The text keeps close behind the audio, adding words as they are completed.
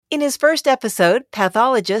In his first episode,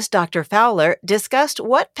 pathologist Dr. Fowler discussed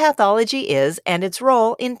what pathology is and its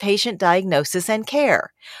role in patient diagnosis and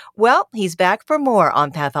care. Well, he's back for more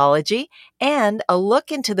on pathology and a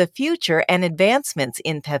look into the future and advancements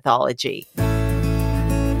in pathology.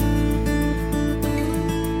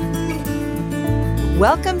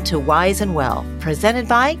 Welcome to Wise and Well, presented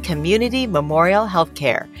by Community Memorial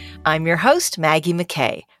Healthcare. I'm your host, Maggie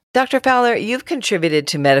McKay. Dr. Fowler, you've contributed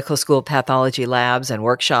to medical school pathology labs and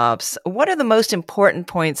workshops. What are the most important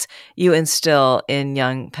points you instill in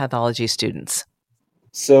young pathology students?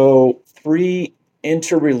 So, three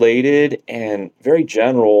interrelated and very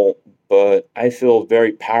general, but I feel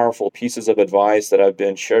very powerful pieces of advice that have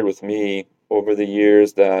been shared with me over the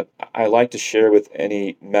years that I like to share with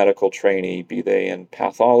any medical trainee, be they in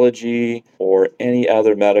pathology or any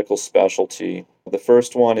other medical specialty. The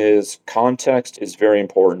first one is context is very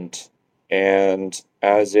important. And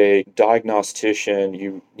as a diagnostician,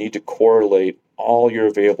 you need to correlate all your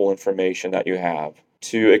available information that you have.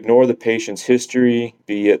 To ignore the patient's history,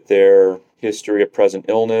 be it their history of present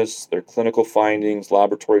illness, their clinical findings,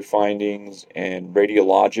 laboratory findings, and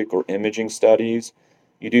radiologic or imaging studies,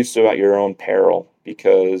 you do so at your own peril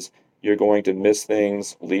because you're going to miss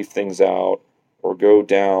things, leave things out, or go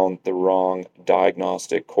down the wrong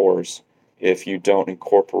diagnostic course if you don't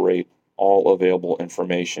incorporate all available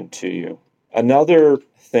information to you. Another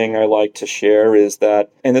thing I like to share is that,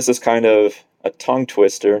 and this is kind of a tongue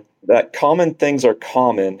twister, that common things are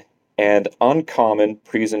common and uncommon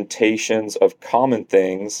presentations of common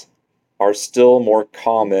things are still more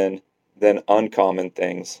common than uncommon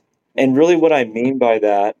things. And really what I mean by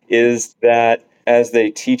that is that as they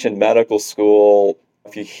teach in medical school,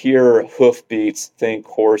 if you hear hoofbeats, think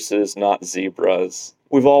horses, not zebras.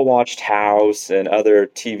 We've all watched House and other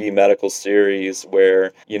TV medical series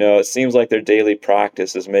where, it seems like their daily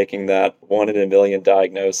practice is making that 1 in a million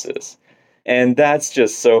diagnosis. And that's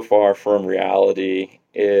just so far from reality.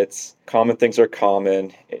 It's common things are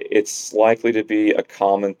common. It's likely to be a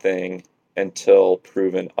common thing until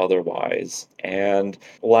proven otherwise. And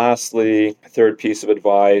lastly, third piece of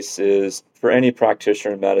advice is for any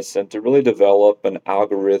practitioner in medicine to really develop an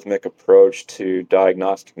algorithmic approach to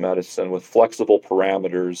diagnostic medicine with flexible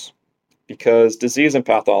parameters, because disease and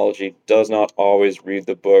pathology does not always read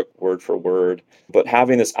the book word for word, but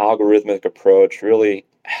having this algorithmic approach really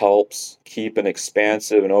helps keep an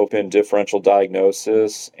expansive and open differential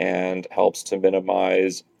diagnosis and helps to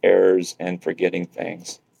minimize errors and forgetting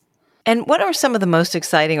things. And what are some of the most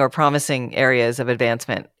exciting or promising areas of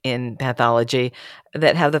advancement in pathology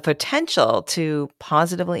that have the potential to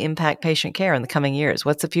positively impact patient care in the coming years?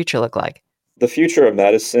 What's the future look like? The future of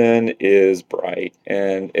medicine is bright,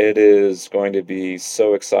 and it is going to be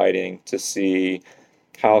so exciting to see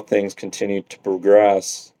how things continue to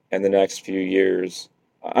progress in the next few years.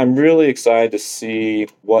 I'm really excited to see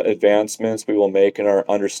what advancements we will make in our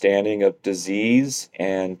understanding of disease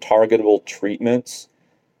and targetable treatments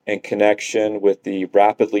in connection with the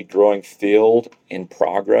rapidly growing field in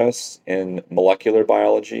progress in molecular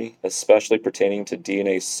biology, especially pertaining to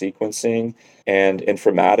DNA sequencing and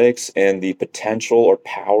informatics, and the potential or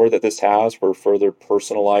power that this has for further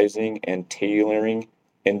personalizing and tailoring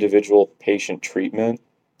individual patient treatment.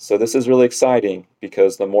 So this is really exciting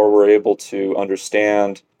because the more we're able to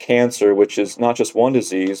understand cancer, which is not just one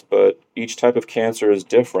disease, but each type of cancer is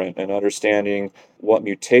different, and understanding what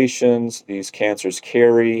mutations these cancers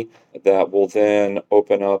carry, that will then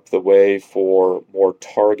open up the way for more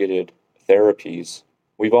targeted therapies.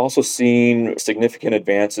 We've also seen significant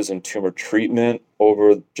advances in tumor treatment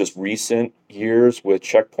over just recent years with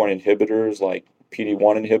checkpoint inhibitors like pt2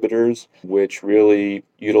 inhibitors, which really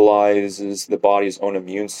utilizes the body's own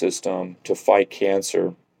immune system to fight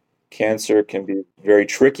cancer. Cancer can be very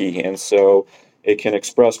tricky, and so it can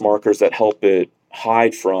express markers that help it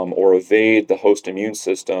hide from or evade the host immune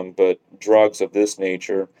system, but drugs of this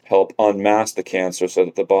nature help unmask the cancer so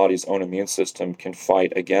that the body's own immune system can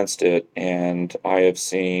fight against it. And I have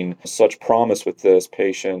seen such promise with this,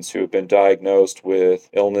 patients who have been diagnosed with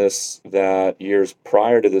illness that years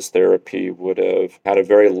prior to this therapy would have had a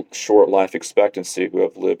very short life expectancy, who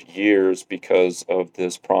have lived years because of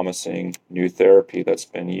this promising new therapy that's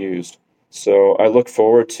been used. So I look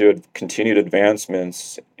forward to continued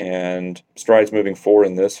advancements and strides moving forward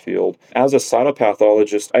in this field. As a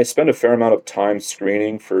cytopathologist, I spend a fair amount of time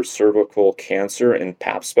screening for cervical cancer in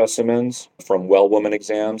Pap specimens from well woman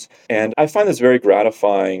exams. And I find this very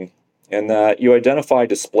gratifying in that you identify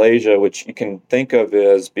dysplasia, which you can think of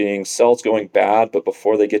as being cells going bad, but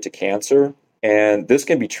before they get to cancer. And this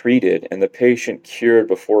can be treated and the patient cured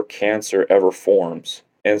before cancer ever forms.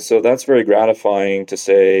 And so that's very gratifying to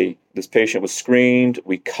say, This patient was screened,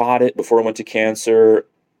 we caught it before it went to cancer,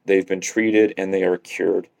 they've been treated, and they are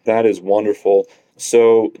cured. That is wonderful.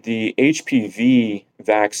 So the HPV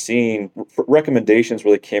vaccine recommendations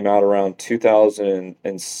really came out around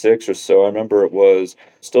 2006 or so. I remember it was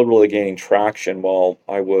still really gaining traction while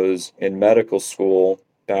I was in medical school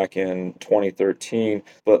back in 2013.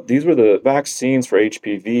 But these were the vaccines for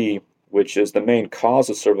HPV, which is the main cause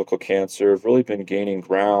of cervical cancer, have really been gaining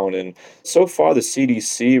ground. And so far, the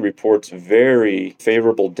CDC reports very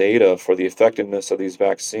favorable data for the effectiveness of these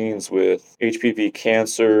vaccines, with HPV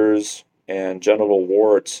cancers and genital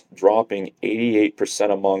warts dropping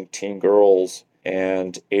 88% among teen girls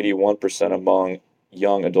and 81% among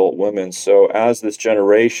young adult women. So as this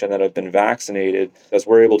generation that have been vaccinated, as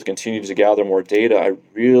we're able to continue to gather more data, I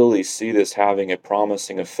really see this having a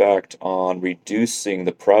promising effect on reducing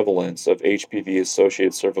the prevalence of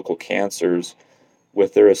HPV-associated cervical cancers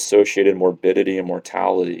with their associated morbidity and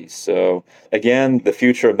mortality. So again, the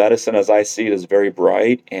future of medicine as I see it is very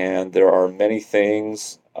bright, and there are many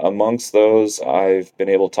things amongst those I've been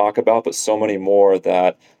able to talk about, but so many more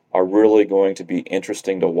that are really going to be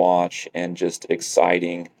interesting to watch and just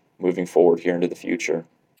exciting moving forward here into the future.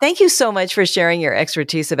 Thank you so much for sharing your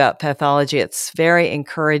expertise about pathology. It's very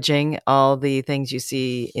encouraging, all the things you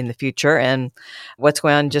see in the future and what's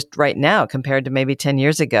going on just right now compared to maybe 10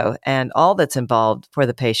 years ago, and all that's involved for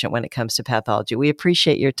the patient when it comes to pathology. We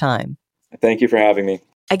appreciate your time. Thank you for having me.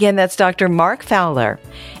 Again, that's Dr. Mark Fowler.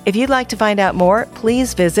 If you'd like to find out more,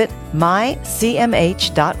 please visit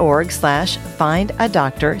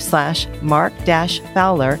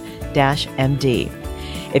mycmh.org/findadoctor/Mark-Fowler-MD.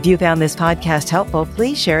 If you found this podcast helpful,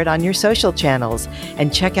 please share it on your social channels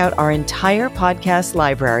and check out our entire podcast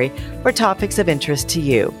library for topics of interest to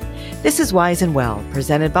you. This is Wise and Well,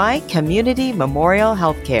 presented by Community Memorial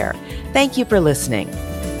Healthcare. Thank you for listening.